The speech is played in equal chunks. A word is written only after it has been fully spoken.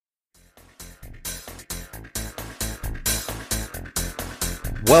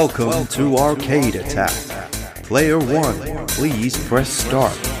Welcome to Arcade Attack. Player 1, please press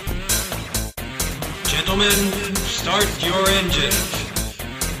start. Gentlemen, start your engines.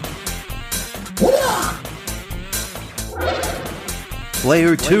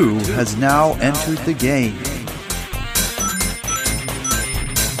 Player 2 has now entered the game.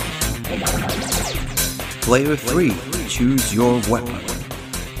 Player 3, choose your weapon.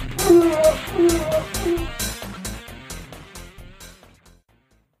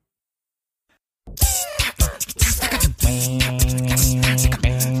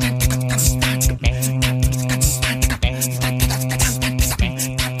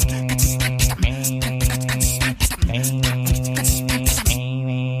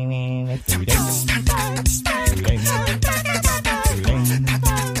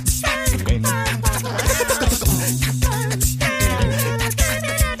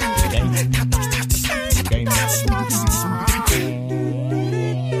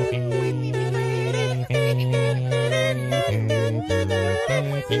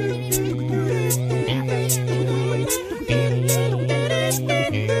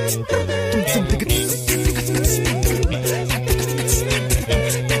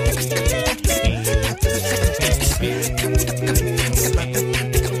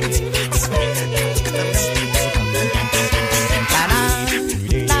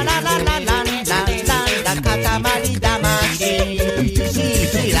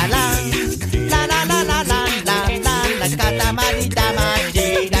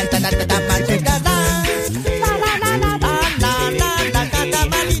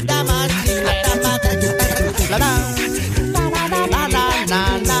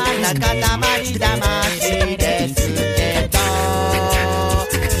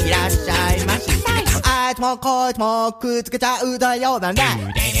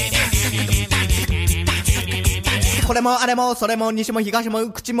これもあれもそれも西も東も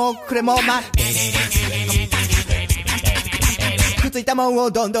口もくれもくっついたもん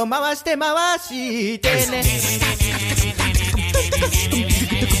をどんどん回してね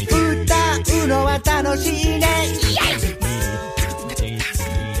歌うのは楽しいね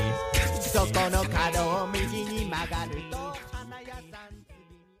そこの角を右に曲がると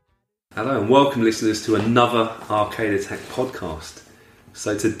Hello and welcome listeners to another Arcade Attack podcast.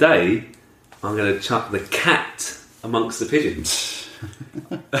 So today I'm going to chuck the cat amongst the pigeons.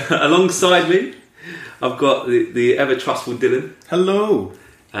 Alongside me I've got the ever trustful Dylan. Hello.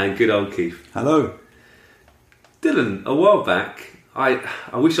 And good old Keith. Hello. Dylan, a while back I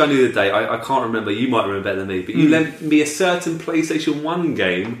wish I knew the date, I can't remember, you might remember better than me, but you lent me a certain PlayStation 1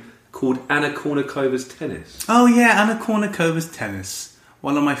 game called Anna Kournikova's Tennis. Oh yeah, Anna Kournikova's Tennis.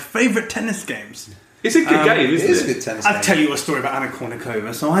 One of my favourite tennis games. It's a good game, isn't it? It is a good tennis game. I'll tell you a story about Anna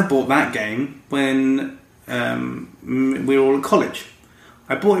Kournikova. So I bought that game when we were all at college.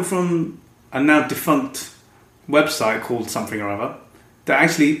 I bought it from a now defunct website called something or other that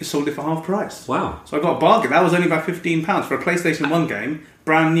actually sold it for half price. Wow. So I got a bargain. That was only about £15 for a PlayStation 1 game,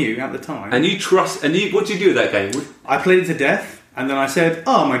 brand new at the time. And what did you do with that game? I played it to death, and then I said,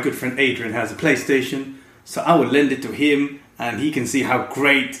 oh, my good friend Adrian has a PlayStation, so I will lend it to him, and he can see how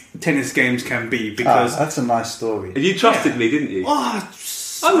great tennis games can be. Because that's a nice story. And you trusted me, didn't you? Oh,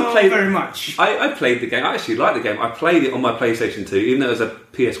 I would play very much. I played the game. I actually liked the game. I played it on my PlayStation 2, even though it was a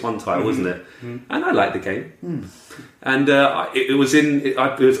PS1 title, wasn't it? And I liked the game. And it was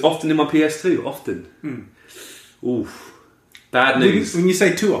often in my PS2. Often. Oof. Bad news. When you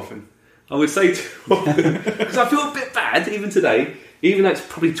say too often, I would say too often because I feel a bit bad even today, even though it's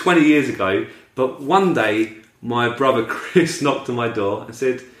probably 20 years ago. But one day, my brother Chris knocked on my door and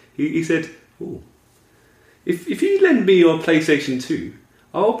said, he said, "Oh, if you lend me your PlayStation 2,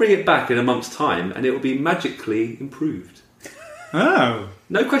 I'll bring it back in a month's time and it will be magically improved." Oh.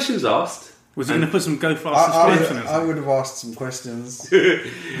 No questions asked. Was he going to put some Go Fast suspension in? I would have asked some questions.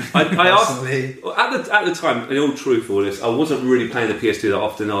 I asked at the time, in all truthfulness, I wasn't really playing the PS2 that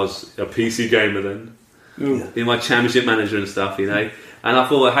often. I was a PC gamer then, in my Championship Manager and stuff, you know. And I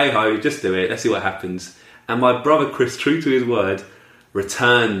thought, hey ho, just do it. Let's see what happens. And my brother Chris, true to his word,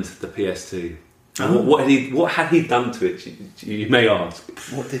 returned the PS2. And what had he done to it? You may ask.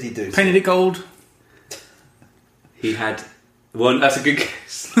 What did he do? Painted it gold. He had. Well, that's a good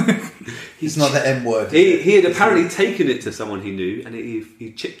guess. He's not the M word. He had apparently taken it to someone he knew, and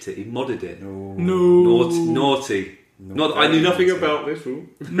he chipped it. He modded it. No. Naughty. Not that I knew nothing about this rule.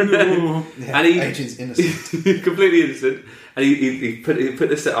 No. Yeah, And Agent's innocent. completely innocent. And he put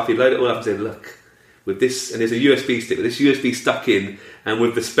this set up. He loaded it all up and said, "Look, with this, and there's a USB stick with this USB stuck in, and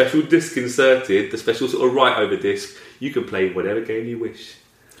with the special disc inserted, the special sort of write over disc, you can play whatever game you wish."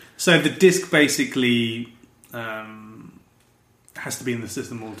 So the disc basically has to be in the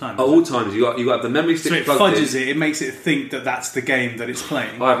system all the time. At all times, you got the memory stick So it plugged in. fudges it. It makes it think that that's the game that it's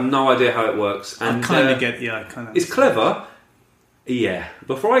playing. I have no idea how it works. And I kind of get. Yeah, I kind of. it's clever. Yeah.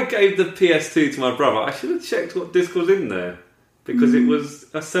 Before I gave the PS2 to my brother, I should have checked what disc was in there. Because it was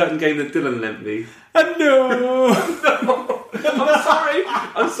a certain game that Dylan lent me. No!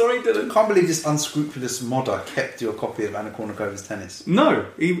 I'm sorry, Dylan. I can't believe this unscrupulous modder kept your copy of Anna Kournikovas Tennis. No,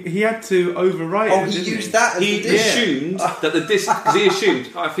 he had to overwrite it. Oh, he didn't used that as He the disc. assumed that the disc... Because he assumed...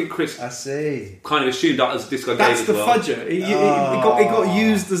 I think Chris I see. kind of assumed that was the disc I That's gave the as well. fudger. It got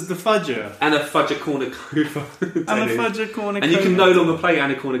used as the fudger. And a Fudger Kournikova. And the fudger Kournikova. And you can no longer play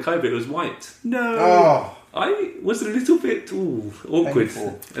Anna Kournikova. It was white. No. Oh, I was a little bit awkward.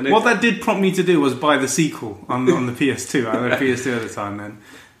 Painful. And it, What that did prompt me to do was buy the sequel on the PS2. I had a PS2 at the time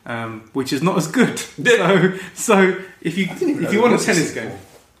then, which is not as good. So if you want a tennis game,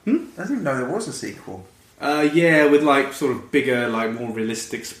 I didn't know there was a sequel. yeah, with like sort of bigger, like more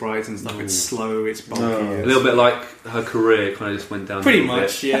realistic sprites and stuff. It's slow, it's bulky. a little bit like her career kind of just went down. Pretty a little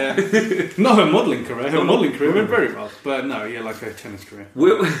much, yeah. Not her modelling career. Her modelling career went very well, but no, yeah, like her tennis career.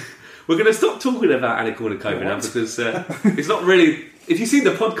 Bit. We're going to stop talking about Anna Kournikova now because it's not really. If you see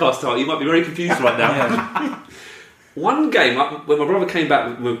the podcast title, you might be very confused right now. One game, when my brother came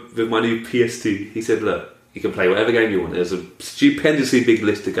back with my new PS2, he said, "Look, you can play whatever game you want. There's a stupendously big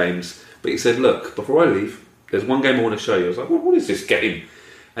list of games." But he said, "Look, before I leave, there's one game I want to show you." I was like, "What is this game?"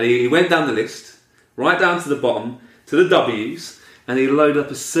 And he went down the list, right down to the bottom, to the W's, and he loaded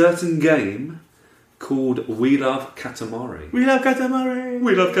up a certain game called We Love Katamari. We love Katamari.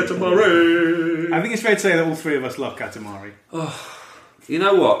 We love Katamari. I think it's fair to say that all three of us love Katamari. You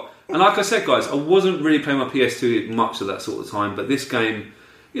know what? And like I said, guys, I wasn't really playing my PS2 much at that sort of time, but this game,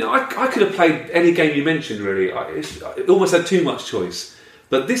 you know, I could have played any game you mentioned, really. It almost had too much choice.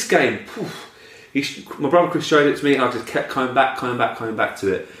 But this game, my brother Chris showed it to me, and I just kept coming back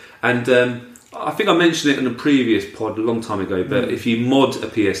to it. And I think I mentioned it in a previous pod a long time ago, but if you mod a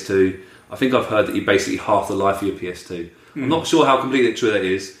PS2, I think I've heard that you basically half the life of your PS2. I'm not sure how completely true that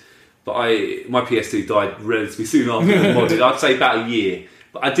is, but my PS2 died relatively soon after it was modded. I'd say about a year.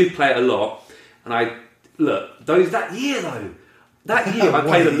 But I did play it a lot, and that year I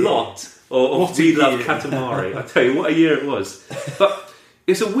played a lot of We Love Katamari. I tell you, what a year it was. But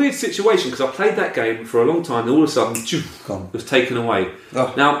it's a weird situation because I played that game for a long time, and all of a sudden, it was taken away.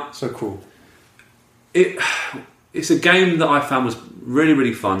 Oh, now, so cool. It's a game that I found was really,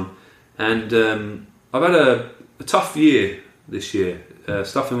 really fun, and I've had a tough year this year.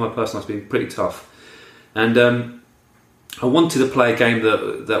 Stuff in my personal life has been pretty tough, and I wanted to play a game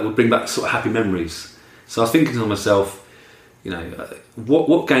that would bring back sort of happy memories. So I was thinking to myself, you know,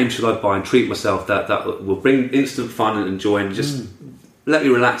 what game should I buy and treat myself that will bring instant fun and joy and just let me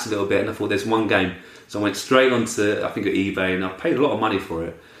relax a little bit. And I thought there's one game, so I went straight onto, I think, at eBay, and I paid a lot of money for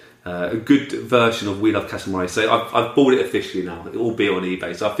it. A good version of We Love Katamari. So I've bought it officially now, albeit on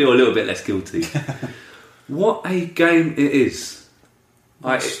eBay. So I feel a little bit less guilty. What a game it is!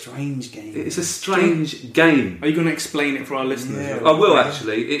 A strange game. It's a strange game. Are you going to explain it for our listeners? Yeah. I will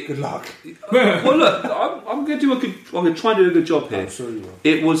actually. Good luck. Well, look, I'm going to do a good. I'm going to try and do a good job here. I'm sure you will.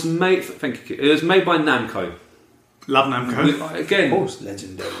 It was made. Thank you. It was made by Namco. Love Namco. Again, Of course,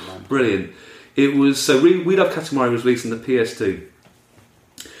 legendary, man. brilliant. It was so. We Love Katamari was released on the PS2.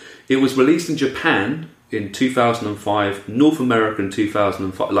 It was released in Japan in 2005, North America in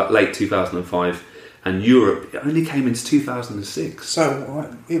 2005, like late 2005. And Europe, it only came into 2006. So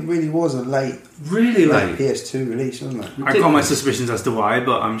it really was a Really late. PS2 release, wasn't it? I've got my suspicions as to why,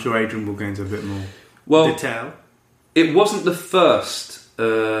 but I'm sure Adrian will go into a bit more detail. It wasn't the first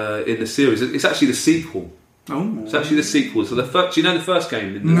in the series. It's actually the sequel. Oh, It's actually the sequel. So the first, do you know the first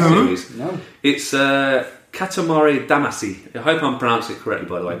game in the No. series? No. It's Katamari Damacy. I hope I'm pronouncing it correctly,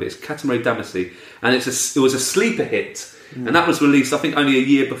 by the way, but it's Katamari Damacy, and it was a sleeper hit, and that was released, I think, only a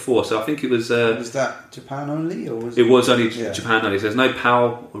year before. So I think it was. Was that Japan only, or was It was only Yeah. Japan only. So there's no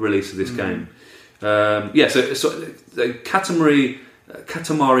PAL release of this game. So the Katamari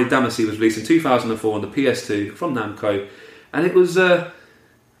Damacy was released in 2004 on the PS2 from Namco, and it was a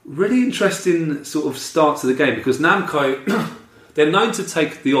really interesting sort of start to the game because Namco. They're known to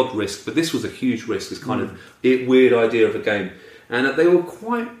take the odd risk, but this was a huge risk. This kind of weird idea of a game, and they were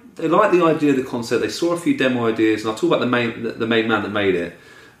they liked the idea, the concept. They saw a few demo ideas, and I'll talk about the main man that made it.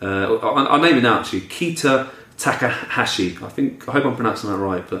 I'll name it now, actually, Kita Takahashi. I hope I'm pronouncing that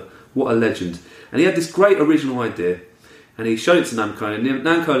right, but what a legend! And he had this great original idea, and he showed it to Namco, and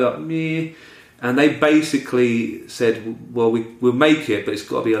Namco were like, meh. And they basically said, well, we'll make it, but it's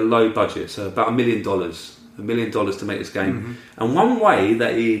got to be a low budget, so about $1 million. $1 million to make this game. And one way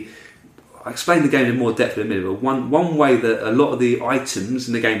that I'll explain the game in more depth in a minute, but one way that a lot of the items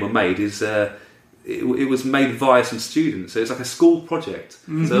in the game were made is it was made via some students. So it's like a school project.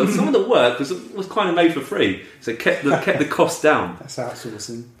 So some of the work was kind of made for free, so it kept the cost down. That's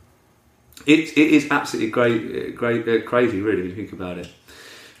outsourcing. It is absolutely great, crazy, really, when you think about it.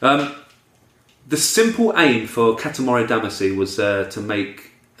 The simple aim for Katamari Damacy was to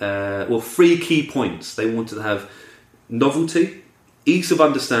make 3 key points. They wanted to have novelty, ease of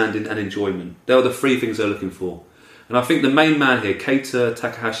understanding, and enjoyment. They were the 3 things they were looking for. And I think the main man here, Keita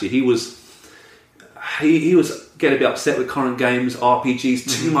Takahashi, he was getting a bit upset with current games,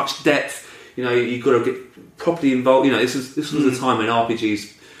 RPGs, too much depth. You know, you've got to get properly involved. You know, this was a time when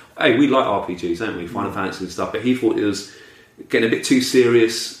RPGs. Hey, we like RPGs, don't we? Final Fantasy and stuff. But he thought it was getting a bit too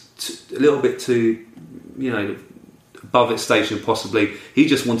serious, a little bit too, you know, above its station possibly. He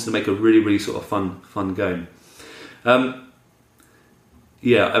just wanted to make a really, really sort of fun game.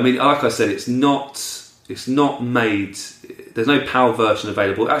 Yeah, I mean, like I said, it's not made. There's no PAL version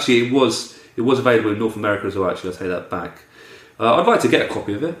available. Actually, it was available in North America as well. Actually, I'll take that back. I'd like to get a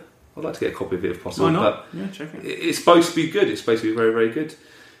copy of it. I'd like to get a copy of it if possible. Why not? But Yeah, check it. It's supposed to be good. It's supposed to be very, very good.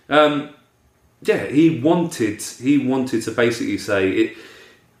 Yeah, he wanted to basically say it.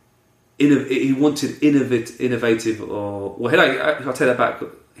 He wanted innovative, or well, I'll take that back.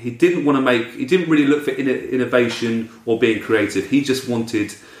 He didn't really look for innovation or being creative. He just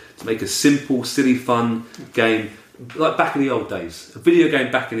wanted to make a simple, silly, fun game, like back in the old days. A video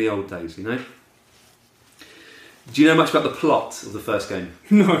game back in the old days, you know? Do you know much about the plot of the first game?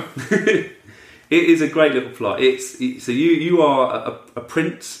 No. It is a great little plot. So you are a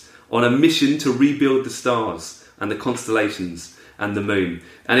prince on a mission to rebuild the stars and the constellations and the moon.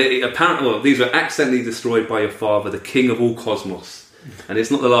 And apparently, these were accidentally destroyed by your father, the king of all cosmos. And it's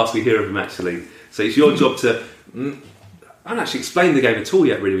not the last we hear of him, actually. So it's your job to... I haven't actually explained the game at all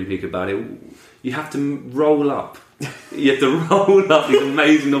yet, really, when you think about it. You have to roll up. You have to roll up these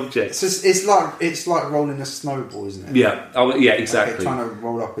amazing objects. It's like rolling a snowball, isn't it? Yeah, yeah, exactly. Like trying to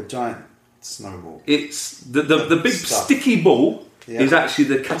roll up a giant snowball. It's the big Stuff. sticky ball Yeah. is actually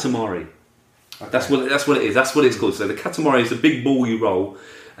the Katamari. Okay. That's what it is. That's what it's called. So the Katamari is the big ball you roll,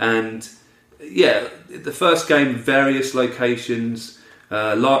 and yeah, the first game, various locations.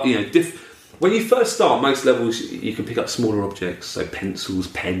 When you first start, most levels you can pick up smaller objects, so pencils,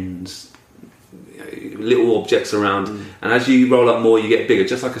 pens, little objects around, and as you roll up more, you get bigger,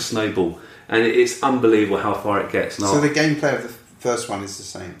 just like a snowball. And it's unbelievable how far it gets. So the gameplay of the first one is the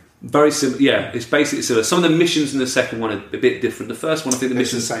same. Very similar, yeah. It's basically similar. Some of the missions in the second one are a bit different. The first one, I think, the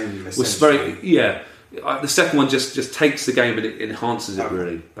missions the same, was very, yeah. The second one just takes the game and it enhances it,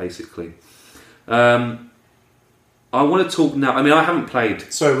 really, basically. I want to talk now. I mean, I haven't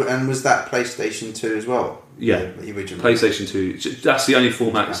played. So, and was that PlayStation 2 as well? Yeah, the original PlayStation 2. That's the only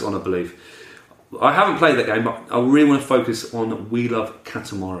format it's on, I believe. I haven't played that game, but I really want to focus on We Love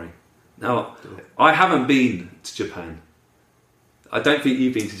Katamari. Now, I haven't been to Japan. I don't think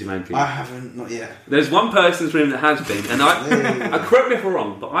you've been to Japan, Pete. I haven't, not yet. There's one person in this room that has been, and I correct me if I'm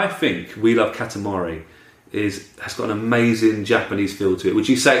wrong, but I think We Love Katamari has got an amazing Japanese feel to it. Would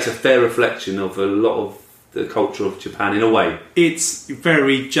you say it's a fair reflection of a lot of the culture of Japan in a way? It's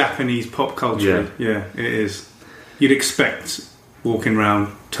very Japanese pop culture. Yeah, it is. You'd expect walking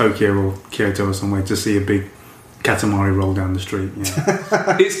around Tokyo or Kyoto or somewhere to see a big Katamari roll down the street.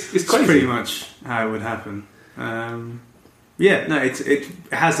 Yeah. It's crazy. It's pretty much how it would happen. Yeah, no, it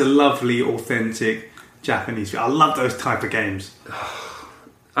has a lovely, authentic Japanese feel. I love those type of games.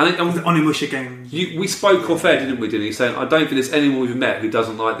 And Onimusha games. we spoke off air, didn't we? Didn't you? Saying I don't think there's anyone we've met who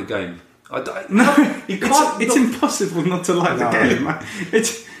doesn't like the game. No, you can't. It's impossible not to like the game.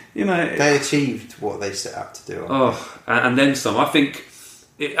 It's they achieved what they set out to do. And then some. I think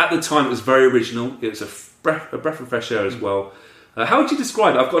at the time it was very original. It was a breath of fresh air as well. How would you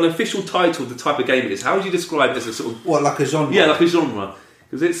describe it? I've got an official title of the type of game it is. How would you describe it as a sort of... What, like a genre? Yeah, like a genre.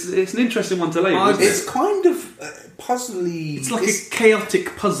 Because it's an interesting one to label, isn't it's kind of puzzly... It's like a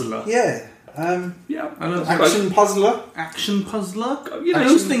chaotic puzzler. Yeah. Yeah. Action puzzler. Action puzzler?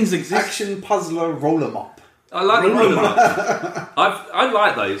 Those things exist. Action puzzler roll 'em up. I like the roll 'em up. I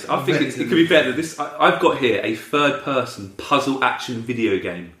like those. I think it could be better. I've got here a third-person puzzle action video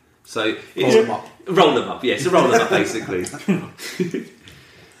game. So it's roll 'em up. Roll 'em up, yeah. It's a roll 'em up, basically.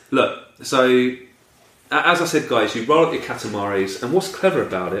 Look, so as I said, guys, you roll up your Katamaris, and what's clever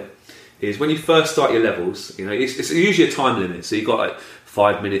about it is when you first start your levels, it's usually a time limit. So you've got like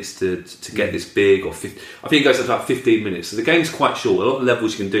 5 minutes to get this big, or 50, I think it goes up to about 15 minutes. So the game's quite short. A lot of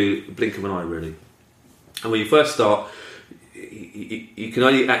levels you can do blink of an eye, really. And when you first start, you can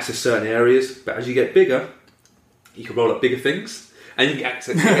only access certain areas, but as you get bigger, you can roll up bigger things. and you get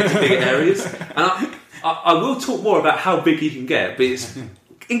access to bigger areas. And I will talk more about how big you can get, but it's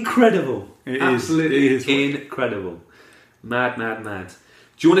incredible. Absolutely incredible. Mad.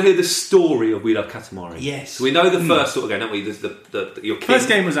 Do you want to hear the story of We Love Katamari? Yes. So we know the first sort of game, don't we? There's your king. First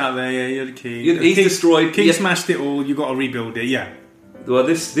game was out there, yeah, you're the king. He's destroyed. King smashed it all, you got to rebuild it, yeah. Well,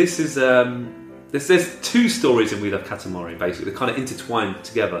 this is... there's two stories in We Love Katamari, basically. They're kind of intertwined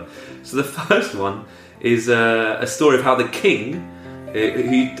together. So the first one is a story of how the king...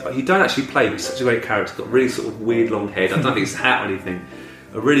 He don't actually play, but he's such a great character. He's got a really sort of weird long head. I don't think it's a hat or anything.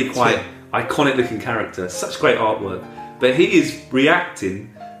 A really quite iconic looking character. Such great artwork. But he is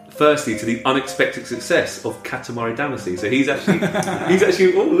reacting, firstly, to the unexpected success of Katamari Damacy. So he's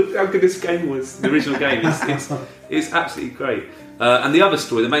actually, oh, look how good this game was. The original game. It's absolutely great. And the other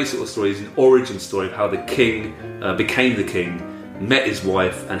story, the main sort of story, is an origin story of how the king became the king, met his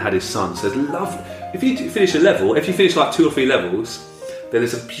wife, and had his son. So if you finish a level, if you finish like 2 or 3 levels, then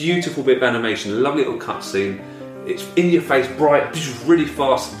there's a beautiful bit of animation, a lovely little cutscene. It's in your face, bright, really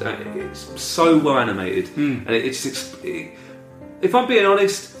fast. It's so well animated, and if I'm being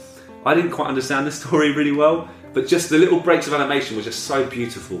honest, I didn't quite understand the story really well. But just the little breaks of animation were just so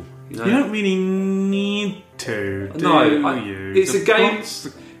beautiful. You don't really need to, you? It's a game. Plot's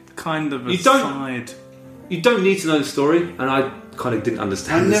kind of aside. You don't need to know the story, and I kind of didn't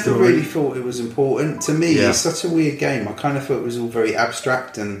understand the story. I never really thought it was important. To me, it's such a weird game. I kind of thought it was all very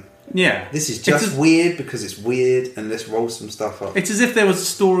abstract and... Yeah. This is just weird because it's weird, and let's roll some stuff up. It's as if there was a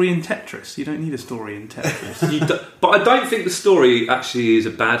story in Tetris. You don't need a story in Tetris. But I don't think the story actually is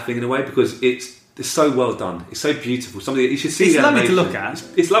a bad thing in a way, because it's so well done. It's so beautiful. Something that you should see. It's lovely to look at.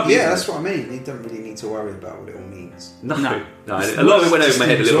 It's lovely. Yeah, that's what I mean. You don't really need to worry about what it all means. No. A lot of it went over my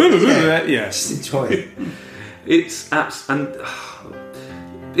head a little bit. Yeah, just enjoy it. It's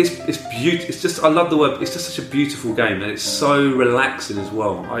beautiful. It's just, I love the word. It's just such a beautiful game, and it's so relaxing as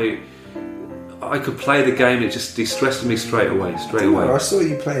well. I could play the game; it just de-stressed me straight away. I saw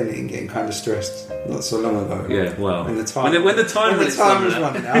you playing it and getting kind of stressed not so long ago. Yeah, well, when the time was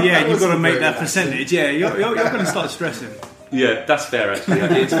running out. Yeah, you've got to make that percentage. Yeah, you're going to start stressing. Yeah, that's fair. Actually,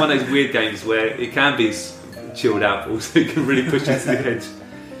 it's one of those weird games where it can be chilled out, but also it can really push you to the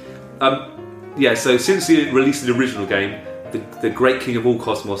edge. So since the release of the original game, the great king of all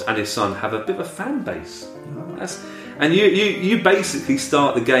cosmos and his son have a bit of a fan base. And you basically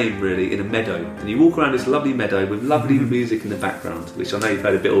start the game really in a meadow, and you walk around this lovely meadow with lovely music in the background, which I know you've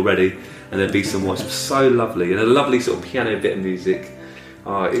heard a bit already, and there'll be some watch. So lovely, and a lovely sort of piano bit of music.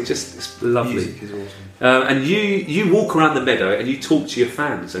 It's lovely. Music is awesome. And you walk around the meadow and you talk to your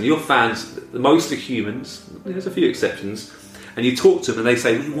fans, and your fans, most are humans. There's a few exceptions. And you talk to them, and they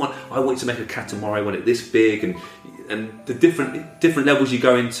say, "I want you to make a Katamari. I want it this big," and the different levels you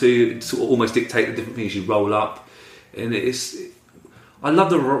go into sort of almost dictate the different things you roll up. And I love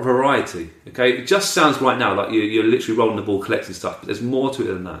the variety. Okay, it just sounds right now like you're literally rolling the ball, collecting stuff, but there's more to it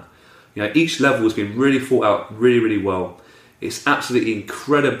than that. Each level has been really thought out, really, really well. It's absolutely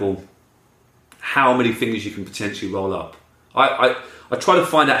incredible how many things you can potentially roll up. I try to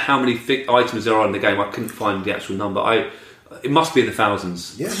find out how many items there are in the game. I couldn't find the actual number. It must be in the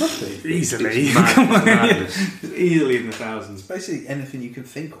thousands. Yeah, it must be. Easily. Easily in the thousands. Basically anything you can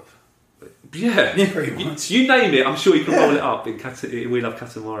think of. Yeah, pretty much. You name it, I'm sure you can roll it up in We Love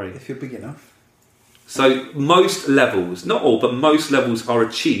Katamari. If you're big enough. So most levels, not all, but most levels are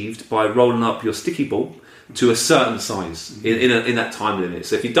achieved by rolling up your sticky ball to a certain size in that time limit.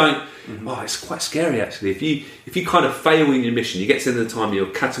 So if you don't, it's quite scary actually. If you kind of fail in your mission, you get to the end of the time, your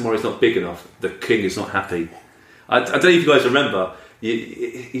Katamari is not big enough, the king is not happy. I don't know if you guys remember,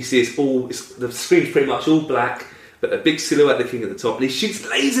 you see the screen's pretty much all black, but a big silhouette of the king at the top, and he shoots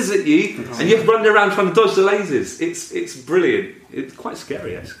lasers at you, and you have to run around trying to dodge the lasers. It's brilliant. It's quite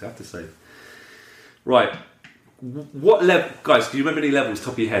scary actually, I have to say. Right. What level, guys? Do you remember any levels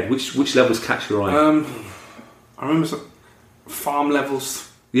top of your head? Which levels catch your eye? I remember some farm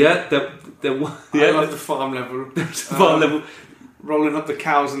levels. Yeah, I love the farm level. Farm level. Rolling up the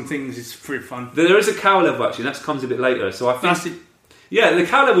cows and things is pretty fun. There is a cow level actually, and that comes a bit later. So I think, the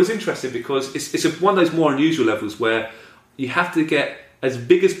cow level is interesting because it's one of those more unusual levels where you have to get as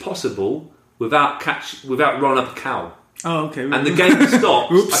big as possible without rolling up a cow. Oh, okay. And the game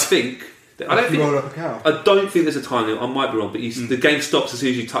stops. I think. I don't think there's a time limit. I might be wrong, but the game stops as soon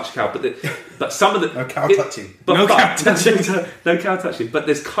as you touch a cow. But some of the no cow touching. No cow touching. But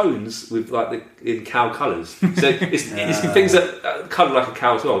there's cones with in cow colours. So it's things that colour like a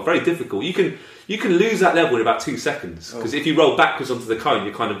cow as well. Very difficult. You can lose that level in about 2 seconds because if you roll backwards onto the cone,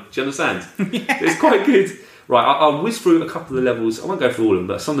 you kind of. Do you understand? It's quite good. Right, I'll whiz through a couple of the levels. I won't go through all of them,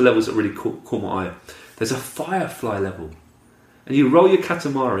 but some of the levels that really caught my eye. There's a Firefly level. and you roll your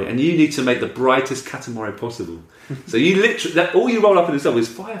Katamari, and you need to make the brightest Katamari possible. So you literally, all you roll up in this level is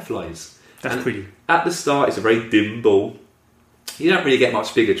fireflies. That's pretty. At the start, it's a very dim ball. You don't really get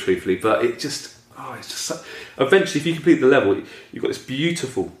much bigger, truthfully, but it's just so, eventually, if you complete the level, you've got this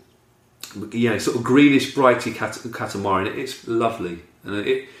beautiful, sort of greenish, brighty Katamari, and it's lovely. And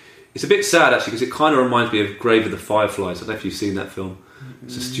it's a bit sad, actually, because it kind of reminds me of Grave of the Fireflies. I don't know if you've seen that film.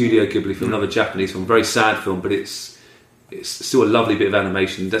 It's a Studio Ghibli film, another Japanese film, very sad film, but it's still a lovely bit of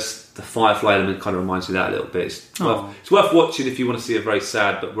animation. That's the Firefly element kind of reminds me of that a little bit. It's worth watching if you want to see a very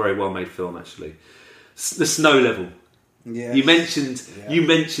sad but very well made film. Actually, the snow level. Yeah. You mentioned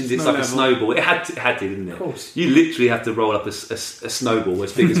it's like a snowball. It had to, didn't it? Of course. You literally have to roll up a snowball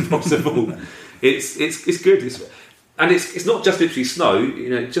as big as possible. It's good. It's not just literally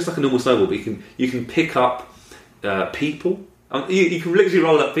snow. Just like a normal snowball, but you can pick up people. You can literally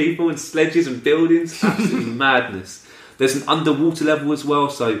roll up people and sledges and buildings. Absolutely madness. There's an underwater level as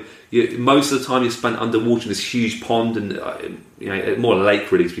well, so most of the time you spend underwater in this huge pond and more a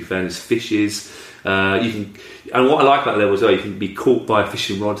lake really, to be fair. And there's fishes. And what I like about the level as well, you can be caught by a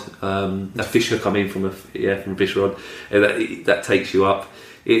fishing rod, a fish hook. I mean, from a fish rod that takes you up.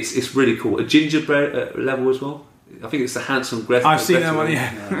 It's really cool. A gingerbread level as well. I think it's the Hansel Gretel. I've seen that one,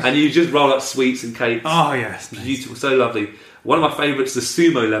 yeah. And you just roll up sweets and cakes. Oh yes, beautiful, so lovely. One of my favourites, the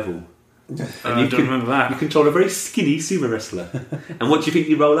sumo level. And I don't remember that. You control a very skinny sumo wrestler. And what do you think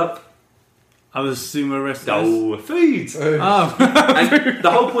you roll up? Other sumo wrestlers? Oh, food! Oh. And the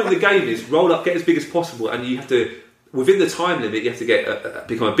whole point of the game is roll up, get as big as possible, and you have to, within the time limit, you have to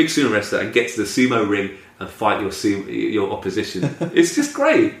become a big sumo wrestler and get to the sumo ring and fight your opposition. It's just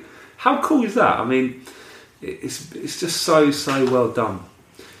great. How cool is that? I mean, it's just so well done.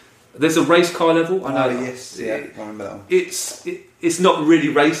 There's a race car level. I know. Yes, I remember that one. It's not really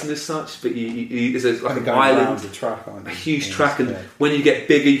racing as such, but there's like an island, a huge track, and when you get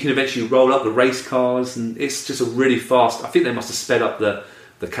bigger, you can eventually roll up the race cars, and it's just a really fast. I think they must have sped up the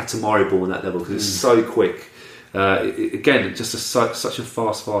Katamari ball on that level because it's so quick. Again, just such a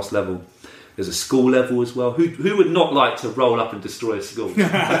fast level. There's a school level as well. Who would not like to roll up and destroy a school?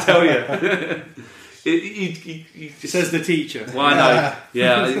 I tell you. It says the teacher. Well, I know.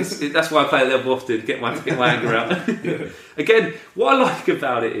 Yeah, that's why I play a level often. Get my anger out. Again, what I like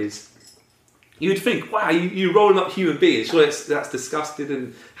about it is you'd think, wow, you're rolling up human beings. Sure, that's disgusting,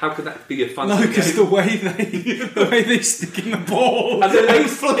 and how could that be a fun? No, because the way they stick in the ball and they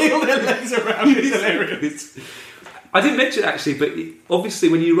flail their legs around is hilarious. I didn't mention it actually, but obviously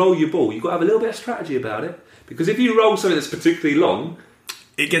when you roll your ball, you've got to have a little bit of strategy about it, because if you roll something that's particularly long,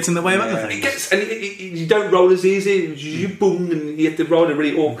 it gets in the way of other things. You don't roll as easy. You boom, and you have to roll it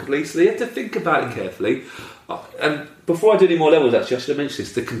really awkwardly. So you have to think about it carefully. And before I do any more levels, actually, I should have mentioned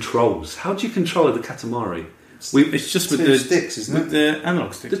this: the controls. How do you control the Katamari? It's just with the sticks, isn't it? With the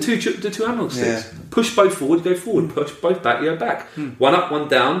analog sticks. The two analog sticks. Push both forward, go forward. Push both back, you go back. One up, one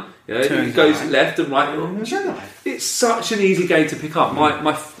down. It goes left and right. It's such an easy game to pick up.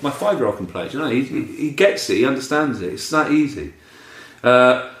 My 5-year-old can play it. He gets it. He understands it. It's that easy.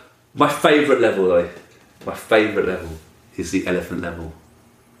 My favourite level though, is the elephant level.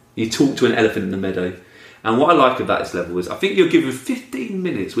 You talk to an elephant in the meadow, and what I like about this level is I think you're given 15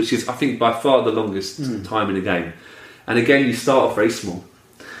 minutes, which is I think by far the longest time in the game. And again, you start off very small,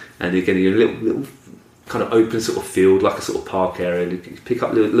 and again you're a little kind of open sort of field, like a sort of park area, and you pick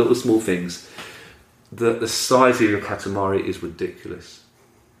up little small things. The size of your Katamari is ridiculous.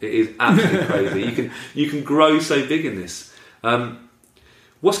 It is absolutely crazy. You can grow so big in this.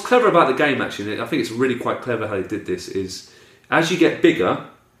 What's clever about the game, actually, and I think it's really quite clever how they did this, is as you get bigger,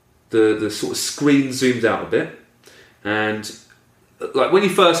 the sort of screen zooms out a bit, and like when you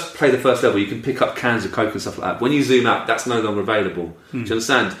first play the first level, you can pick up cans of Coke and stuff like that. When you zoom out, that's no longer available. Do you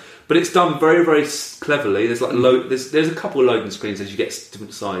understand? But it's done very, very cleverly. There's like there's a couple of loading screens as you get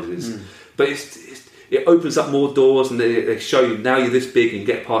different sizes, but it opens up more doors, and they show you now you're this big and you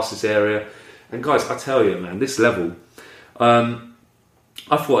get past this area. And guys, I tell you, man, this level.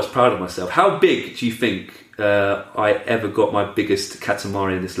 I thought I was proud of myself. How big do you think I ever got my biggest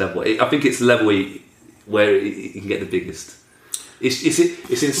Katamari in this level? I think it's the level where you can get the biggest. It's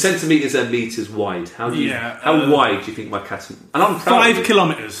in centimetres and metres wide. How wide do you think my Katamari? And I'm proud 5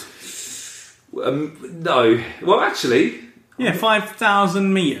 kilometres. No. Well, actually... Yeah,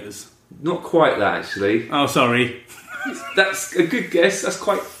 5,000 metres. Not quite that, actually. Oh, sorry. That's a good guess. That's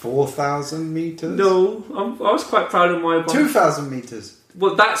quite... 4,000 metres? No, I was quite proud of my... 2,000 metres?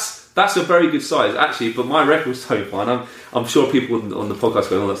 Well, that's a very good size actually. But my record so far, and I'm sure people on the podcast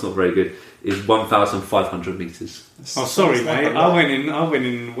going, "Oh, that's not very good." Is 1,500 meters. Oh, sorry, mate. I went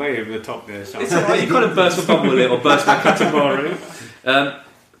in way over the top there. So. It's alright. You kind of burst my bubble a little, burst my Katamari.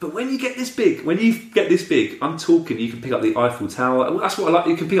 But when you get this big, I'm talking. You can pick up the Eiffel Tower. That's what I like.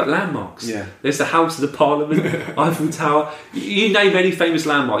 You can pick up landmarks. Yeah. There's the House of the Parliament, Eiffel Tower. You name any famous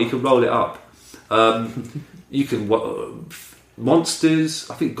landmark, you can roll it up. You can monsters.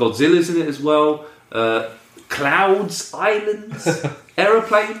 I think Godzilla's in it as well. Clouds, islands,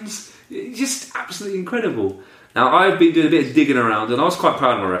 aeroplanes. Just absolutely incredible. Now, I've been doing a bit of digging around, and I was quite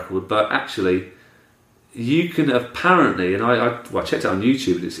proud of my record, but actually, you can apparently, and I checked it on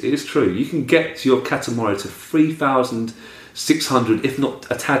YouTube, and it is true, you can get your Katamari to 3,600, if not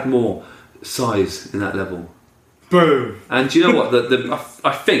a tad more, size in that level. Boom! And do you know what?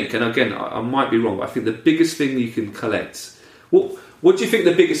 I think, and again, I might be wrong, but I think the biggest thing you can collect... What do you think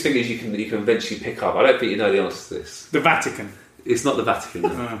the biggest thing is you can eventually pick up? I don't think you know the answer to this. The Vatican. It's not the Vatican.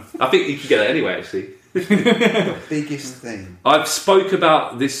 No. I think you can get it anyway, actually. The biggest thing. I've spoke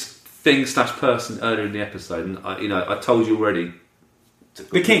about this thing/person earlier in the episode, and I told you already.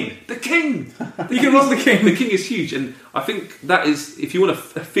 The King. The King! You can roll the King. The King is huge, and I think that is, if you want to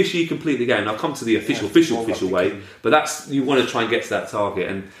officially complete the game, and I'll come to the official way, but that's, you want to try and get to that target,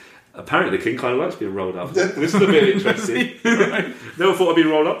 and apparently the King kind of likes being rolled up. This is a bit interesting. Never thought I'd be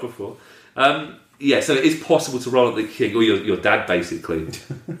rolled up before. So it is possible to roll up the King, or your dad, basically.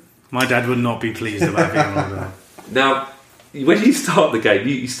 My dad would not be pleased about being rolled up. Now, when you start the game,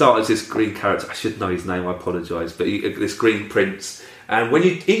 you start as this green character. I should know his name, I apologise, but this green prince. And when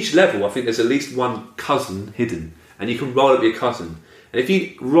each level, I think there's at least one cousin hidden, and you can roll up your cousin. And if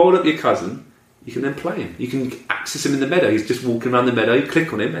you roll up your cousin, you can then play him. You can access him in the meadow. He's just walking around the meadow. You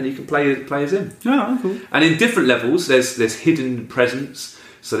click on him, and you can play as him. Oh, cool. And in different levels, there's hidden presents.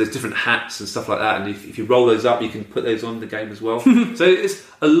 So there's different hats and stuff like that, and if you roll those up, you can put those on the game as well. So it's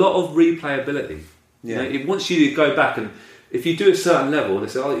a lot of replayability. Yeah. It wants you to go back, and if you do a certain level, and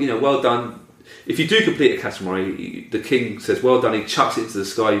they say, "Oh, well done." If you do complete a Katamari, the King says, "Well done." He chucks it into the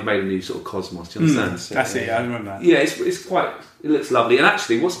sky. You've made a new sort of cosmos. Do you understand? That's it. I remember that. Yeah, it's quite. It looks lovely, and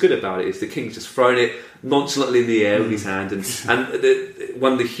actually, what's good about it is the King's just throwing it nonchalantly in the air with his hand, and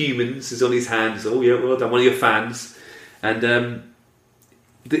one of the humans is on his hand. So, "Oh yeah, well done." One of your fans, and.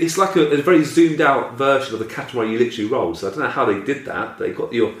 It's like a very zoomed out version of the Katamari you literally roll. So I don't know how they did that. They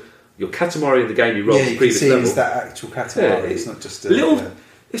got your Katamari in the game you rolled the previous level. It's that actual Katamari. It's not just a little.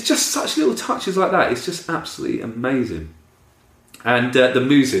 It's just such little touches like that. It's just absolutely amazing. And the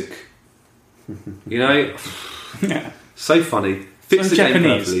music, so funny. Fits the Japanese.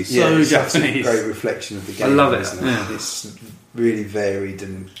 game perfectly. So Japanese. Such a great reflection of the game. I love it. It's really varied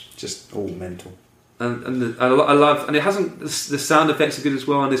and just all mental. And I love, and it hasn't. The sound effects are good as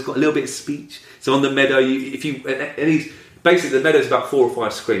well, and it's got a little bit of speech. So on the meadow, basically the meadow's about 4 or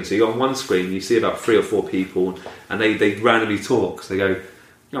 5 screens. So you on one screen, you see about 3 or 4 people, and they randomly talk. So they go,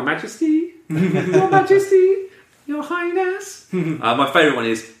 "Your Majesty, Your Majesty, Your Highness." My favourite one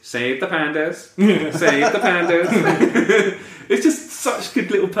is "Save the pandas, save the pandas." It's just such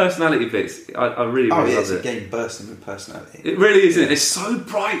good little personality bits. I really love it. It's a game bursting with personality. It really is. It's so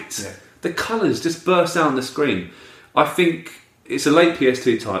bright. Yeah. The colours just burst out on the screen. I think it's a late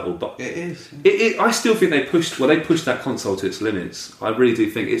PS2 title, but it is. I still think they pushed that console to its limits. I really do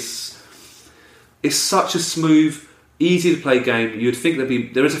think it's such a smooth, easy to play game. You'd think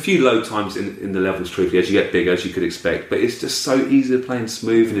there is a few load times in the levels, truthfully, as you get bigger, as you could expect, but it's just so easy to play and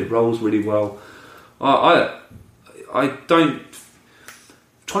smooth, and it rolls really well. I'm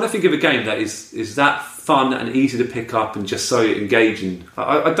trying to think of a game that is that fun and easy to pick up and just so engaging.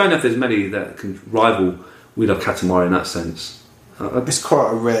 I don't know if there's many that can rival Wheel of Katamari in that sense. It's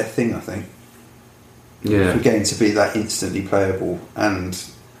quite a rare thing, I think. Yeah, for a game to be that instantly playable, and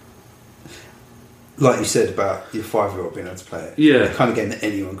like you said about your 5-year-old being able to play it. Yeah, the kind of game that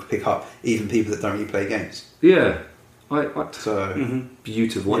anyone could pick up, even people that don't really play games. Yeah. Yeah,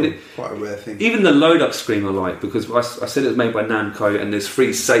 Beautiful. quite a rare thing. Even the load up screen I like, because I said it was made by Namco, and there's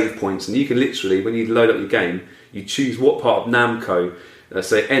 3 save points, and you can literally, when you load up your game, you choose what part of Namco.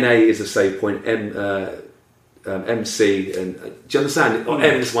 So NA is a save point, MC, and do you understand? Or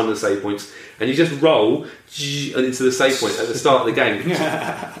M is one of the save points, and you just roll into the save point at the start of the game.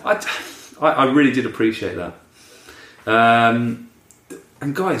 I really did appreciate that. And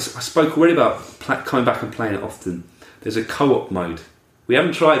guys, I spoke already about coming back and playing it often. There's a co-op mode. We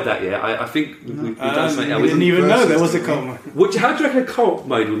haven't tried that yet. I think we've done something else. We didn't even know there was a co-op mode. How do you reckon a co-op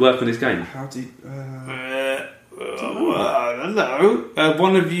mode would work on this game? How do you... I don't know.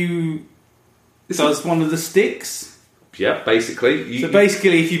 One of you does one of the sticks. Yeah, basically. So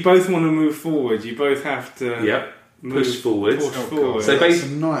basically, if you both want to move forward, you both have to push forward. So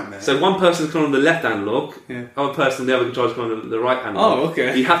basically, so one person can on the left analog, other person the other controller can on the right analog. Oh,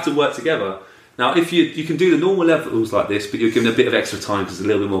 okay. You have to work together. Now, if you can do the normal levels like this, but you're given a bit of extra time because it's a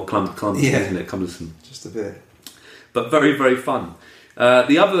little bit more clumsy, isn't it? Cumbersome. Just a bit. But very, very fun.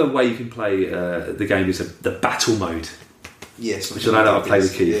 The other way you can play the game is the battle mode. Yes, which I don't know if I played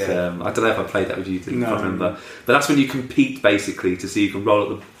with Keith. I don't know if I played that with you. I can't remember. But that's when you compete basically to see who can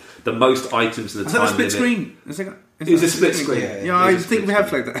roll up the most items in the time limit. Is that a split screen? It's a split screen. Yeah, I think we have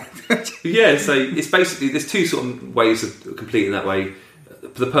played that. Yeah, so it's basically there's two sort of ways of completing that way.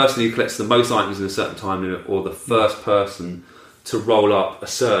 The person who collects the most items in a certain time limit, or the first person to roll up a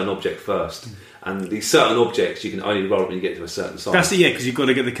certain object first. And these certain objects you can only roll up when you get to a certain size. That's it, because you've got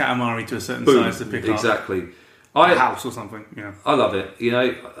to get the Katamari to a certain size to pick up. Exactly. A house or something. Yeah, I love it.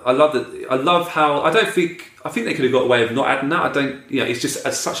 I love that. I love how I think they could have got away with not adding that. I don't. It's just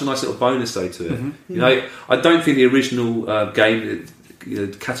such a nice little bonus though to it. Mm-hmm. I don't think the original game,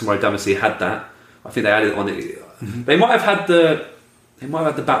 Katamari Damacy, had that. I think they added it on it. Mm-hmm. They might have had the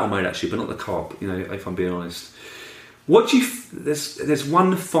battle mode actually, but not the co-op. If I'm being honest. What do you? There's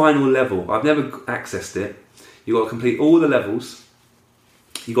one final level. I've never accessed it. You got to complete all the levels.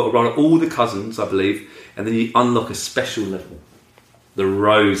 You got to roll up all the cousins, I believe, and then you unlock a special level, the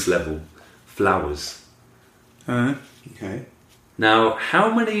rose level, flowers. Okay. Now,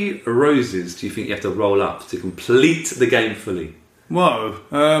 how many roses do you think you have to roll up to complete the game fully? Whoa,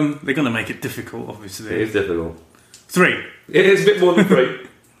 they're going to make it difficult, obviously. It is difficult. 3. It is a bit more than 3.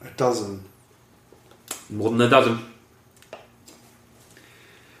 A dozen. More than a dozen.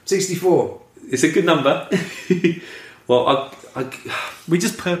 64. It's a good number. Well, we're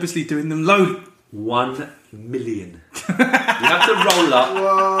just purposely doing them low. 1 million. You have to roll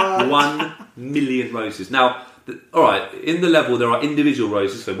up 1 million roses. Now, alright, in the level there are individual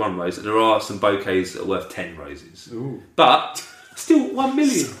roses, so 1 rose, and there are some bouquets that are worth 10 roses. Ooh. But, still 1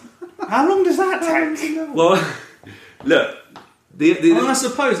 million. How long does that take? Well, look. I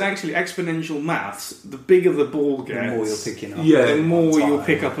suppose actually exponential maths, the bigger the ball gets, the more you're picking up. Yeah, the more you'll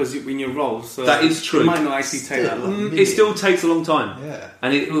pick up when you roll. So that is true. It might not actually take that long. It still takes a long time. Yeah.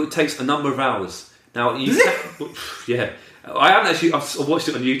 And it takes a number of hours. Now, yeah. I haven't actually. I've watched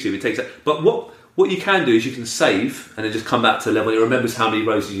it on YouTube. It takes. But what you can do is you can save and then just come back to a level. It remembers how many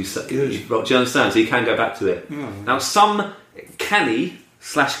roses you rolled. Do you understand? So you can go back to it. Now, some canny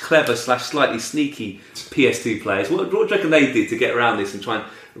 / clever / slightly sneaky PS2 players. What do you reckon they did to get around this and try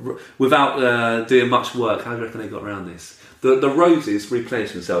and, without doing much work? How do you reckon they got around this? The roses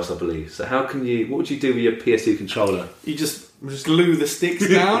replenish themselves, I believe. So what would you do with your PS2 controller? You just glue the sticks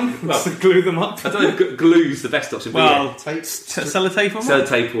down, glue them up. I don't know if glue's the best option. Well, sellotape on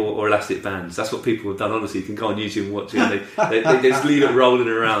sellotape or elastic bands. That's what people have done. Honestly, you can go on YouTube and watch it. They just leave it rolling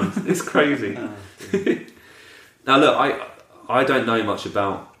around. It's crazy. Now look, I don't know much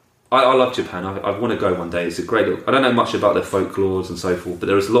about. I love Japan. I want to go one day. It's a great. I don't know much about their folklores and so forth, but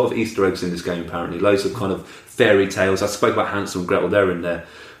there's a lot of Easter eggs in this game. Apparently, loads of kind of fairy tales. I spoke about Hansel and Gretel. They're in there,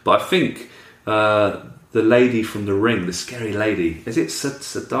 but I think the lady from The Ring, the scary lady, is it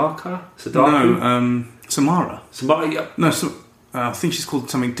Sadako? No, Samara. Samara. Yeah. No, I think she's called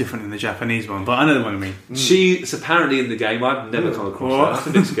something different in the Japanese one, but I know the one I mean. She's apparently in the game. I've never come across that. That's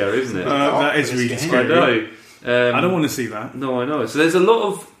a bit scary, isn't it? That is really scary. I know. I don't want to see that. No, I know. So there's a lot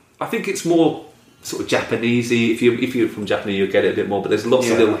of. I think it's more sort of Japanesey. If you're from Japan, you'll get it a bit more. But there's lots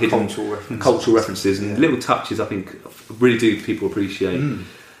of little hidden cultural references and little touches. I think really do people appreciate.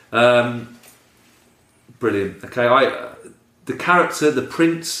 Brilliant. Okay, the character, the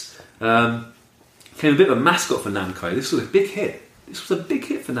prince, became a bit of a mascot for Namco. This was a big hit. This was a big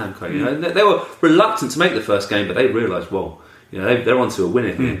hit for Namco. You know, they were reluctant to make the first game, but they realised, well, they're onto a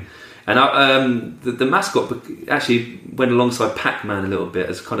winner here. And the mascot actually went alongside Pac-Man a little bit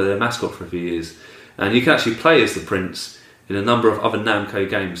as kind of their mascot for a few years. And you can actually play as the prince in a number of other Namco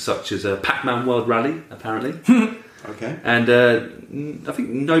games, such as Pac-Man World Rally, apparently. Okay. And I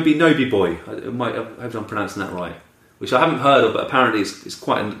think Nobi Boy. I hope I'm pronouncing that right. Which I haven't heard of, but apparently it's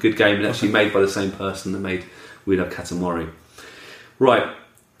quite a good game and actually made by the same person that made We Love Katamari. Right.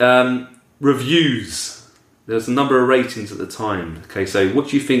 Reviews. There's a number of ratings at the time. Okay, so what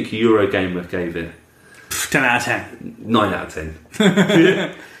do you think Eurogamer gave it? 10 out of 10. 9 out of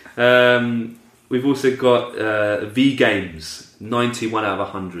 10. We've also got V Games, 91 out of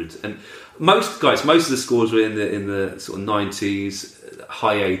 100. And most of the scores were in the sort of 90s,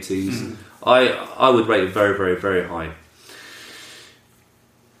 high 80s. I would rate it very, very, very high.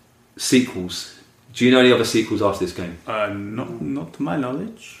 Sequels. Do you know any other sequels after this game? Not to my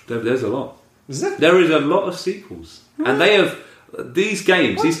knowledge. There's a lot. There is a lot of sequels, and they have these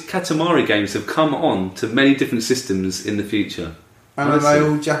games. These Katamari games have come on to many different systems in the future. And are they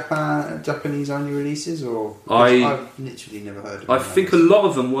all Japanese only releases, or I've literally never heard of them? I think a lot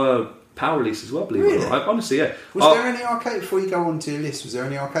of them were PAL releases as well. Believe it or not. Honestly, yeah. Was there any arcade before you go on to your list? Was there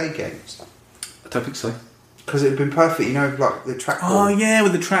any arcade games? I don't think so. Because it would have been perfect, like the trackball. Oh yeah,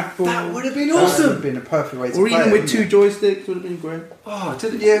 with the trackball. That would have been awesome. That would have been a perfect way to play it. Or even with 2 joysticks would have been great. Oh,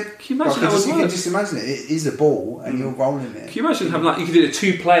 Can you imagine that? You can just imagine it. It is a ball, and you're rolling it. Can you imagine having you could do a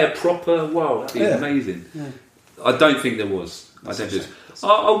 2-player proper? Wow, that'd be amazing. Yeah. I don't think there was.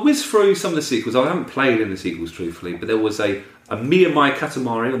 I'll whiz through some of the sequels. I haven't played any of the sequels, truthfully, but there was a Miyamai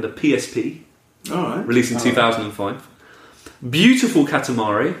Katamari on the PSP, released in 2005. Beautiful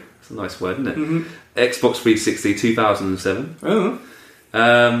Katamari. That's a nice word, isn't it? Mm-hmm. Xbox 360, 2007.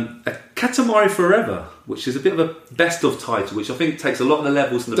 A Katamari Forever, which is a bit of a best of title, which I think takes a lot of the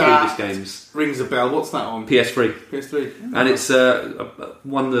levels from the previous games. Rings a bell. What's that on? PS3. And it's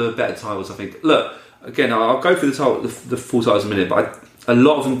one of the better titles, I think. Look, again, I'll go through the full titles in a minute, but a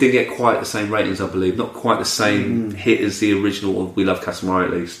lot of them didn't get quite the same ratings, I believe. Not quite the same hit as the original We Love Katamari,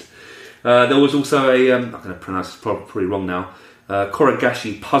 at least. There was also I'm going to pronounce this probably wrong now,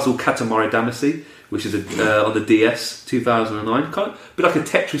 Korogashi Puzzle Katamari Damacy, which is on the DS, 2009. Kind of a bit like a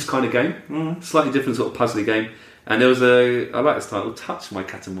Tetris kind of game. Slightly different sort of puzzly game. And there was I like this title, Touch My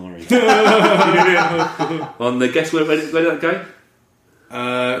Katamari. On the, guess where did that go?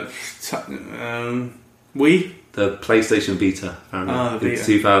 Wii? The PlayStation Beta, apparently, in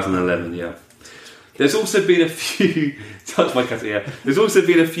 2011. Yeah. There's also been a few. Touch my cat. Yeah. There's also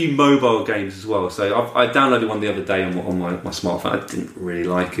been a few mobile games as well. So I downloaded one the other day on my smartphone. I didn't really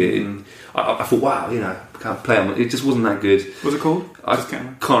like it. I thought, wow, I can't play it. It just wasn't that good. What's it called? I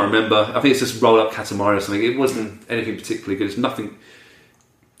can't remember. I think it's just Roll Up Katamari or something. It wasn't anything particularly good. It's nothing.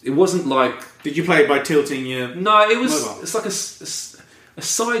 It wasn't like. Did you play it by tilting your? No, it was. Mobile? It's like a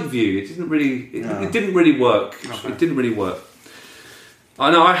side view. It didn't really. It didn't really work. Okay. It didn't really work. I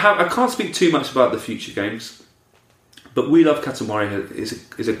know. I can't speak too much about the future games, but We Love Katamari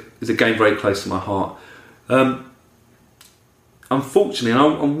is a game very close to my heart. Unfortunately,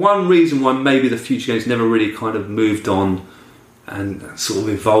 and one reason why maybe the future games never really kind of moved on and sort of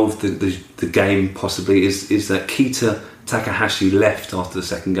evolved the game possibly is that Kita Takahashi left after the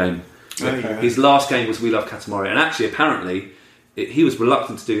second game. Okay. His last game was We Love Katamari, and actually, apparently, he was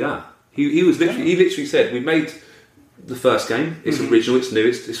reluctant to do that. He literally said, "We made the first game. It's original. It's new.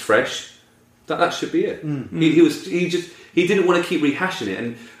 It's fresh. That should be it." He didn't want to keep rehashing it,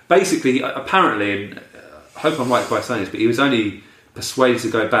 and basically, apparently, and I hope I'm right by saying this, but he was only persuaded to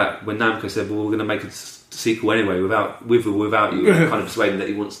go back when Namco said, "Well, we're going to make a sequel anyway, with or without you." Kind of persuading that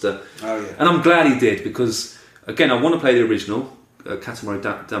he wants to. Oh, yeah. And I'm glad he did, because again, I want to play the original Katamari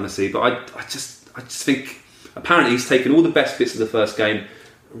Damacy, but I just think apparently he's taken all the best bits of the first game,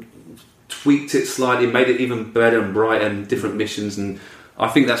 tweaked it slightly, made it even better and brighter, and different missions, and I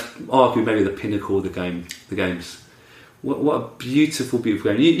think that's arguably maybe the pinnacle of the games. What a beautiful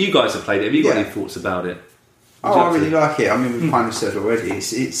game! You guys have played it. Have you got any thoughts about it? I really like it. I mean, we've kind of said already.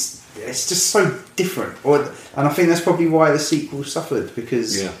 It's just so different, and I think that's probably why the sequel suffered,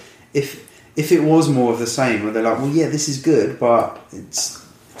 because if it was more of the same, where they're like, well, yeah, this is good, but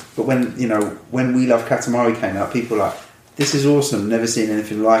when We Love Katamari came out, people were like, this is awesome, never seen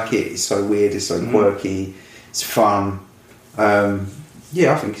anything like it. It's so weird, it's so quirky, it's fun. I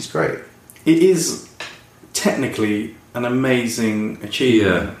think it's great. It is technically an amazing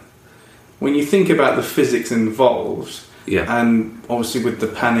achievement. Yeah. When you think about the physics involved, and obviously with the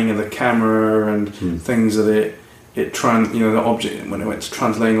panning of the camera and things that the object, when it went to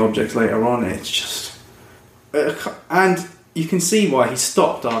translating objects later on, it's just, and you can see why he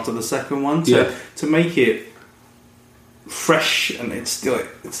stopped after the second one to make it fresh, and it's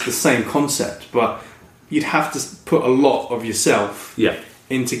the same concept, but you'd have to put a lot of yourself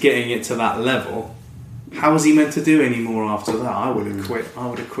into getting it to that level. How was he meant to do any more after that? I would have quit. I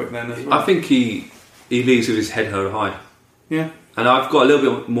would have quit then as well. I think he leaves with his head held high. Yeah. And I've got a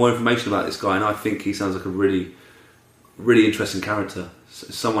little bit more information about this guy, and I think he sounds like a really, really interesting character.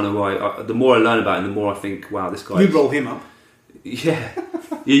 Someone who the more I learn about him, the more I think, wow, this guy. You'd roll him up. Yeah.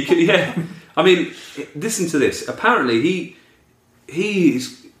 Yeah. I mean, listen to this. Apparently,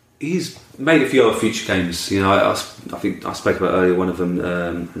 he's made a few other future games. I think I spoke about earlier one of them,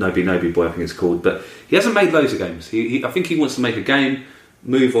 Nobi Boy, I think it's called. But he hasn't made loads of games. I think he wants to make a game,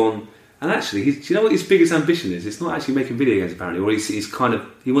 move on, and actually, do you know what his biggest ambition is? It's not actually making video games, apparently, or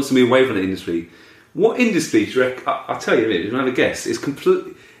he wants to move away from the industry. What industry do you reckon? I'll tell you, if you have a guess, it's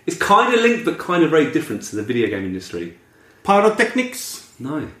kind of linked, but kind of very different to the video game industry. Pyrotechnics?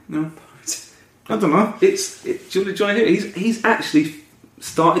 No. I don't know. Do you want to hear it? He's actually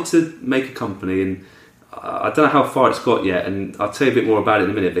started to make a company, and I don't know how far it's got yet, and I'll tell you a bit more about it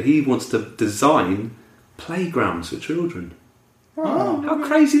in a minute, but he wants to design playgrounds for children. Oh, how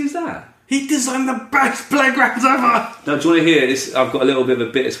crazy is that? He designed the best playgrounds ever! Now, do you want to hear this? I've got a little bit of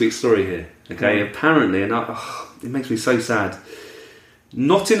a bittersweet story here. Okay, apparently, and it makes me so sad.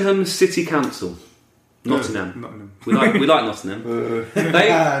 Nottingham City Council. Nottingham. We like Nottingham.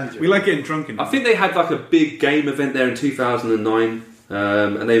 We like getting drunk in I think they had like a big game event there in 2009,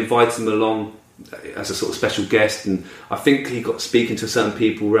 and they invited him along as a sort of special guest, and I think he got speaking to certain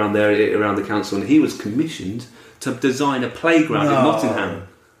people around the council, and he was commissioned to design a playground in Nottingham.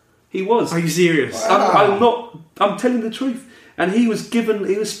 He was. Are you serious? I'm telling the truth. And he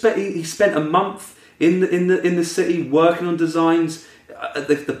spent a month in the city working on designs.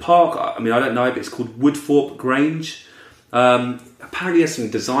 The park, I mean, I don't know, but it's called Woodthorpe Grange. Apparently, he has some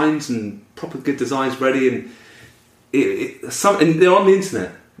designs and proper good designs ready, and they're on the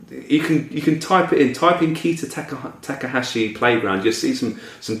internet. You can type it in. Type in Kita Takahashi Playground. You'll see some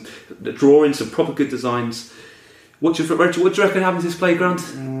drawings, some proper good designs. What do you reckon happened to this playground?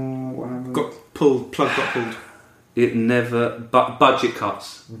 Got pulled. Plug got pulled. It never. Budget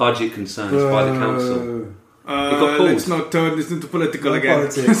cuts, budget concerns by the council. Let's not turn this into political again.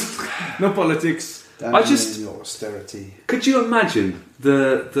 No politics. Austerity. Could you imagine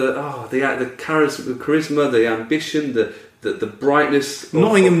the charisma, the ambition, the brightness?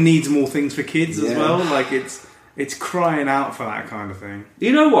 Nottingham needs more things for kids as well. Like it's crying out for that kind of thing.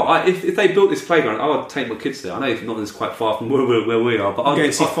 You know what? If they built this playground, I would take my kids there. I know Nottingham's quite far from where we are, but I'd go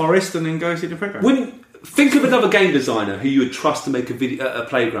see Forest and then go see the playground. Think of another game designer who you would trust to make a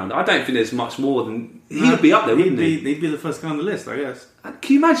playground. I don't think there's much more than he would be up there, wouldn't he? He'd be the first guy on the list, I guess.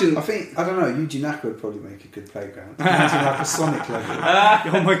 Can you imagine? I don't know. Yuji Naka would probably make a good playground. Imagine like a Sonic level.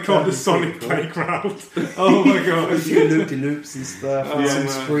 Oh my god, the Sonic playground! Oh my god, a few loop-de-loops and stuff, and some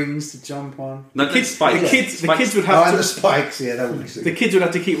springs to jump on. No, the kids would have and the spikes. Yeah, that would be sick. The kids would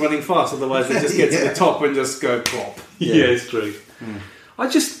have to keep running fast, otherwise they just get to the top and just go plop. Yeah, it's true. I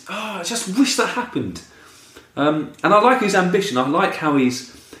just wish that happened. And I like his ambition. I like how he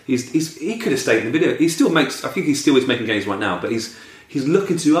could have stayed in the video. He still makes. I think he still is making games right now, but he's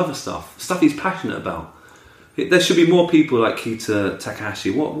looking to do other stuff he's passionate about. There should be more people like Kita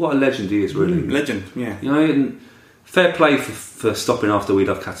Takahashi. What a legend he is, really. Legend, yeah. You know, and fair play for stopping after We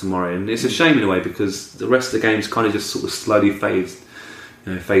Love Katamari. And it's a shame in a way because the rest of the game's kind of just sort of slowly phased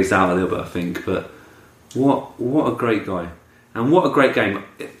out a little bit, I think. But what a great guy, and what a great game.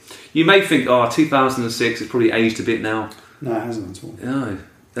 You may think, 2006, it's probably aged a bit now. No, it hasn't at all. No.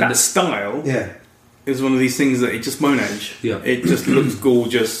 That style is one of these things that it just won't age. Yeah. It just looks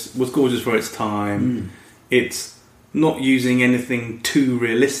gorgeous, was gorgeous for its time. It's not using anything too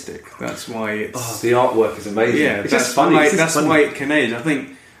realistic. That's why it's... the artwork is amazing. Yeah, it's just funny. That's why it can age. I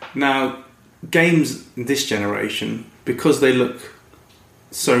think now, games in this generation, because they look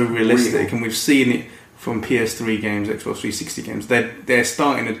so realistic, and we've seen it from PS3 games, Xbox 360 games, they're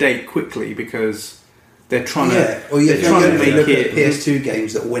starting to date quickly because they're trying to. They're trying to make it. PS2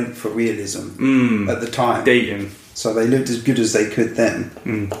 games that went for realism at the time, dating. So they looked as good as they could then,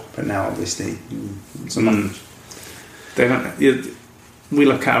 but now obviously, so much. They don't. We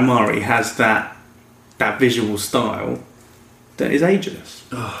Love Katamari has that visual style that is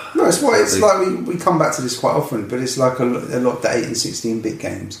ageless. No, it's why it's like we come back to this quite often, but it's like a lot of the 8 and 16-bit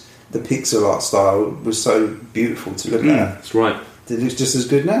games. The pixel art style was so beautiful to look at. That's right. It looks just as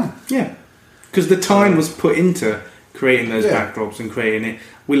good now. Yeah, because the time was put into creating those backdrops and creating it.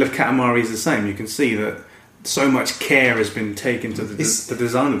 We Love Katamari is the same. You can see that so much care has been taken to the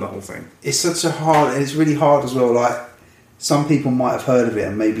design of the whole thing. It's such a hard, and it's really hard as well. Like some people might have heard of it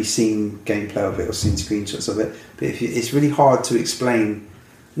and maybe seen gameplay of it or seen screenshots of it, but it's really hard to explain.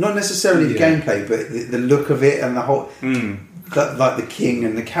 Not necessarily the gameplay, but the look of it and the whole. Like the king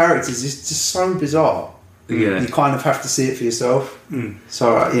and the characters is just so bizarre. Yeah, you kind of have to see it for yourself.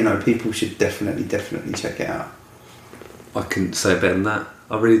 So people should definitely check it out. I couldn't say better than that.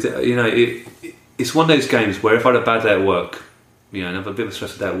 I really do. It's one of those games where if I had a bad day at work, and have a bit of a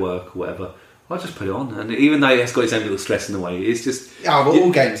stressful day at work or whatever, I just put it on. And even though it's got its own little stress in the way, it's just all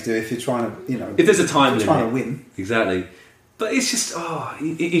games do. If you're trying to, if there's a time limit, trying to win, exactly. But it's just,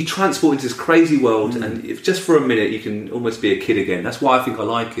 you transport into this crazy world, and if just for a minute you can almost be a kid again. That's why I think I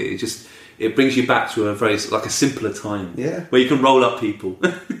like it. It brings you back to a simpler time, where you can roll up people.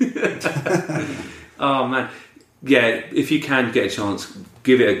 Oh man, yeah. If you can get a chance,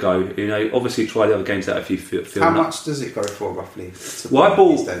 give it a go. Obviously try the other games out if you feel. How much does it go for roughly? Well, I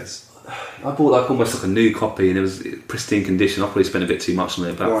bought almost like a new copy, and it was pristine condition. I probably spent a bit too much on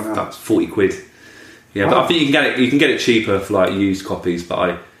it, about 40 quid. Yeah, but I think you can get it cheaper for like used copies. But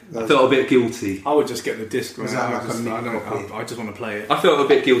I felt a bit guilty. I would just get the disc. Was that like a nick copy? I just want to play it. I felt a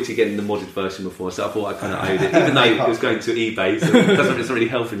bit guilty getting the modded version before, so I thought I kind of owed it, even though it was going to eBay. So it's not really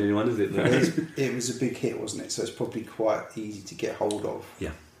helping anyone, is it? It was a big hit, wasn't it? So it's probably quite easy to get hold of.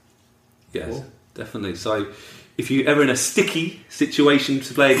 Yeah. Yes, Cool. definitely. So if you're ever in a sticky situation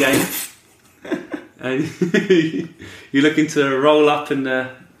to play a game and you're looking to roll up and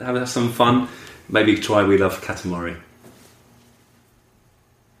have some fun, maybe try We Love Katamari.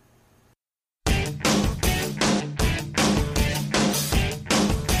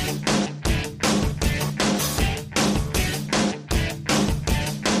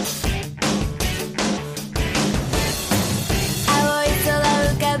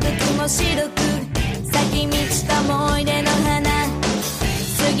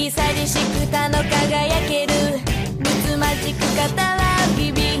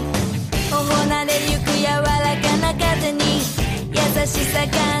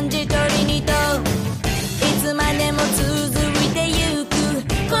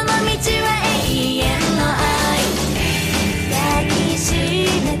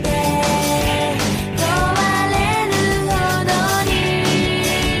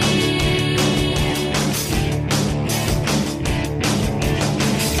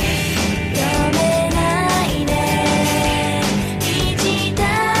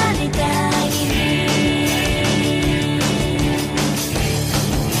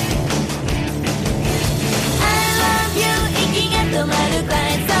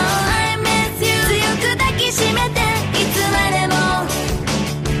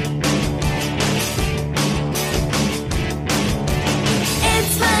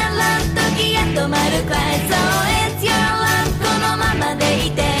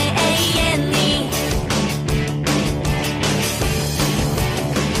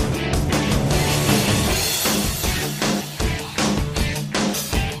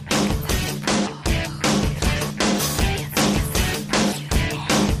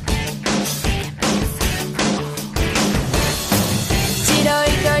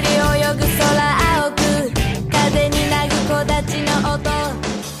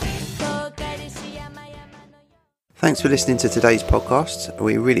 Thanks for listening to today's podcast.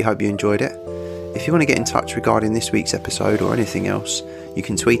 We really hope you enjoyed it. If you want to get in touch regarding this week's episode or anything else, you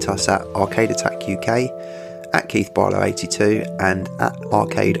can tweet us at Arcade Attack UK, at Keith Barlow 82 and at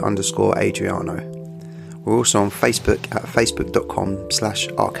arcade_Adriano. We're also on Facebook at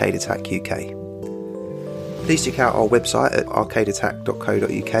facebook.com/Arcade Attack UK. Please check out our website at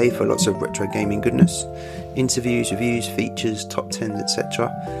arcadeattack.co.uk for lots of retro gaming goodness, interviews, reviews, features, top 10s,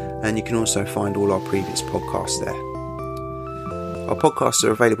 etc. And you can also find all our previous podcasts there. Our podcasts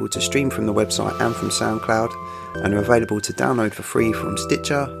are available to stream from the website and from SoundCloud, and are available to download for free from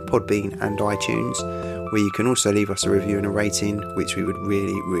Stitcher, Podbean and iTunes, where you can also leave us a review and a rating, which we would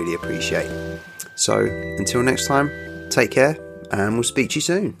really, really appreciate. So, until next time, take care, and we'll speak to you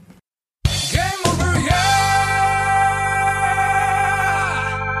soon.